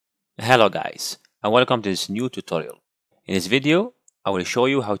Hello guys, and welcome to this new tutorial. In this video, I will show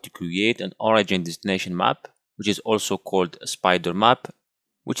you how to create an origin destination map, which is also called a spider map,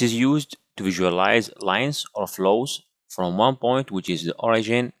 which is used to visualize lines or flows from one point, which is the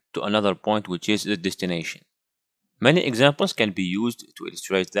origin, to another point, which is the destination. Many examples can be used to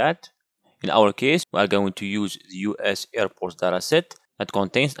illustrate that. In our case, we are going to use the US airports dataset that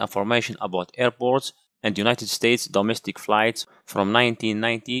contains information about airports and United States domestic flights from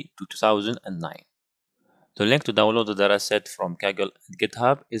 1990 to 2009. The link to download the dataset from Kaggle and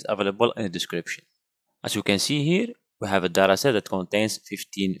GitHub is available in the description. As you can see here, we have a dataset that contains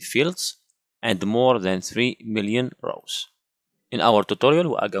 15 fields and more than 3 million rows. In our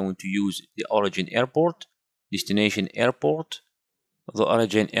tutorial, we are going to use the origin airport, destination airport, the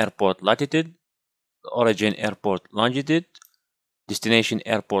origin airport latitude, the origin airport longitude, destination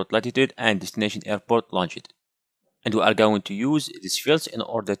airport latitude, and destination airport longitude. And we are going to use these fields in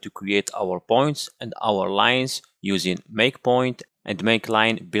order to create our points and our lines using MAKEPOINT and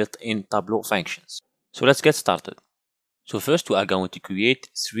MAKELINE built-in Tableau functions. So let's get started. So first we are going to create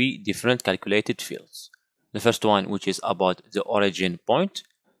 3 different calculated fields. The first one, which is about the origin point,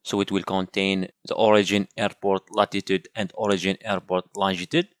 so it will contain the origin airport latitude and origin airport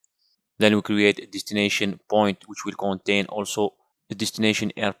longitude. Then we create a destination point, which will contain also the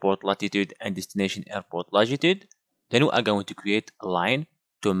destination airport latitude and destination airport longitude. Then we are going to create a line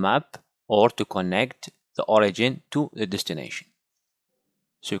to map or to connect the origin to the destination.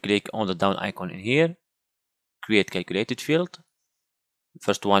 So click on the down icon in here, create calculated field.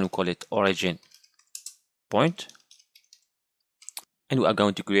 First one, we call it origin point. And we are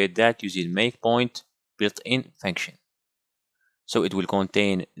going to create that using MAKEPOINT built-in function. So it will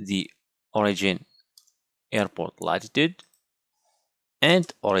contain the origin airport latitude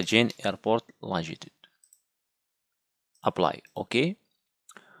and origin airport longitude. Apply. Okay.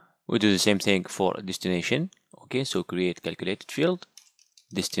 We do the same thing for destination. Okay, so create calculated field,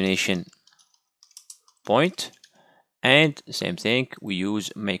 destination point, and same thing, we use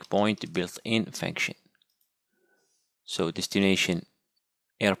MAKEPOINT built-in function. So destination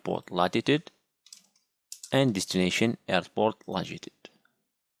airport latitude and destination airport longitude.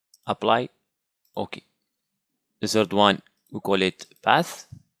 Apply. Okay. The third one, we call it path.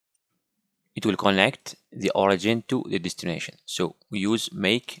 It will connect the origin to the destination. So we use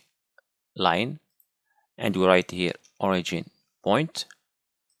MAKELINE and we write here origin point.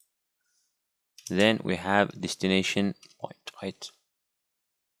 Then we have destination point, right?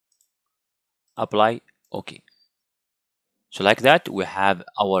 Apply. Okay. So like that, we have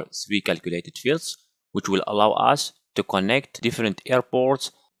our 3 calculated fields, which will allow us to connect different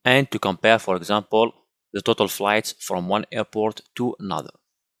airports and to compare, for example, the total flights from one airport to another.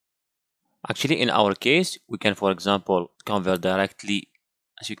 Actually, in our case, we can, for example, convert directly,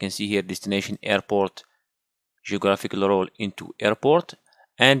 as you can see here, destination airport geographical role into airport,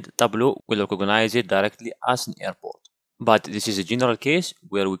 and Tableau will recognize it directly as an airport. But this is a general case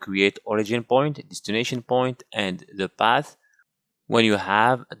where we create origin point, destination point, and the path when you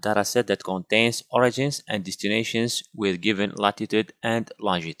have a dataset that contains origins and destinations with given latitude and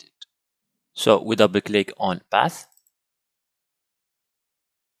longitude. So we double click on path.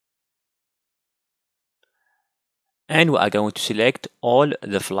 And we are going to select all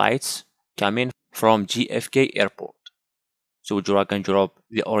the flights coming from JFK airport. So we drag and drop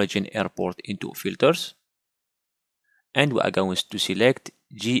the origin airport into filters. And we are going to select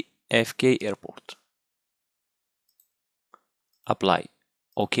JFK airport. Apply.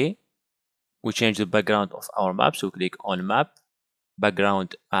 Okay. We change the background of our map. So click on map,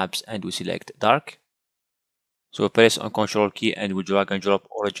 background maps, and we select dark. So we press on Control key and we drag and drop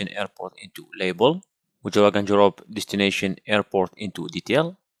origin airport into label. We drag and drop destination airport into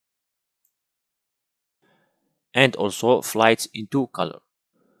detail. And also flights into color.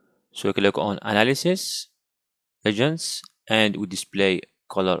 So we click on analysis, legends, and we display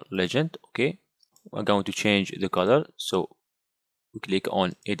color legend. Okay. We're going to change the color. So we click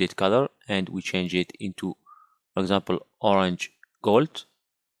on edit color and we change it into, for example, orange gold.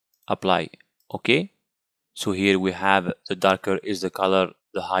 Apply. Okay. So here we have the darker is the color,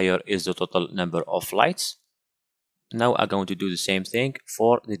 the higher is the total number of flights. Now I'm going to do the same thing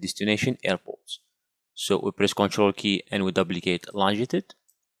for the destination airports. So we press Control key and we duplicate longitude.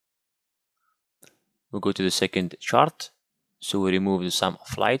 We go to the second chart. So we remove the sum of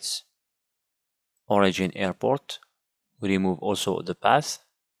flights, origin airport. We remove also the path,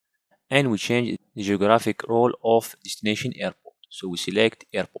 and we change the geographic role of destination airport. So we select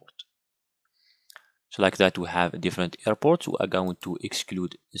airport. So like that, we have different airports. We are going to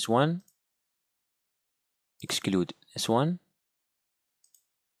exclude this one, exclude this one,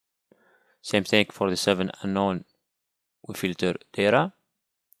 Same thing for the 7 unknown, we filter data.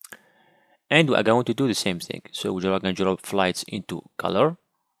 And we are going to do the same thing. So we're going to drop flights into color.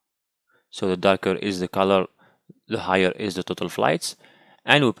 So the darker is the color, the higher is the total flights.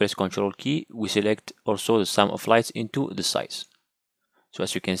 And we press Ctrl key, we select also the sum of flights into the size. So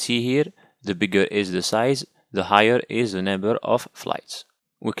as you can see here, the bigger is the size, the higher is the number of flights.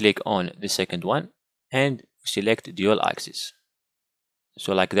 We click on the second one and select dual axis.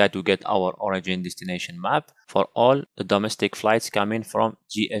 So like that, we get our origin destination map for all the domestic flights coming from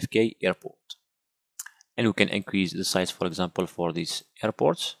JFK airport. And we can increase the size, for example, for these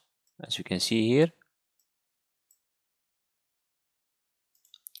airports, as you can see here.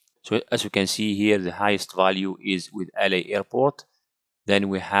 So as you can see here, the highest value is with LA airport. Then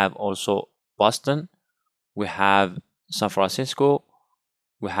we have also Boston, we have San Francisco,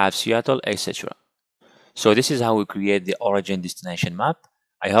 we have Seattle, etc. So this is how we create the origin destination map.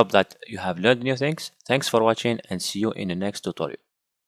 I hope that you have learned new things. Thanks for watching and see you in the next tutorial.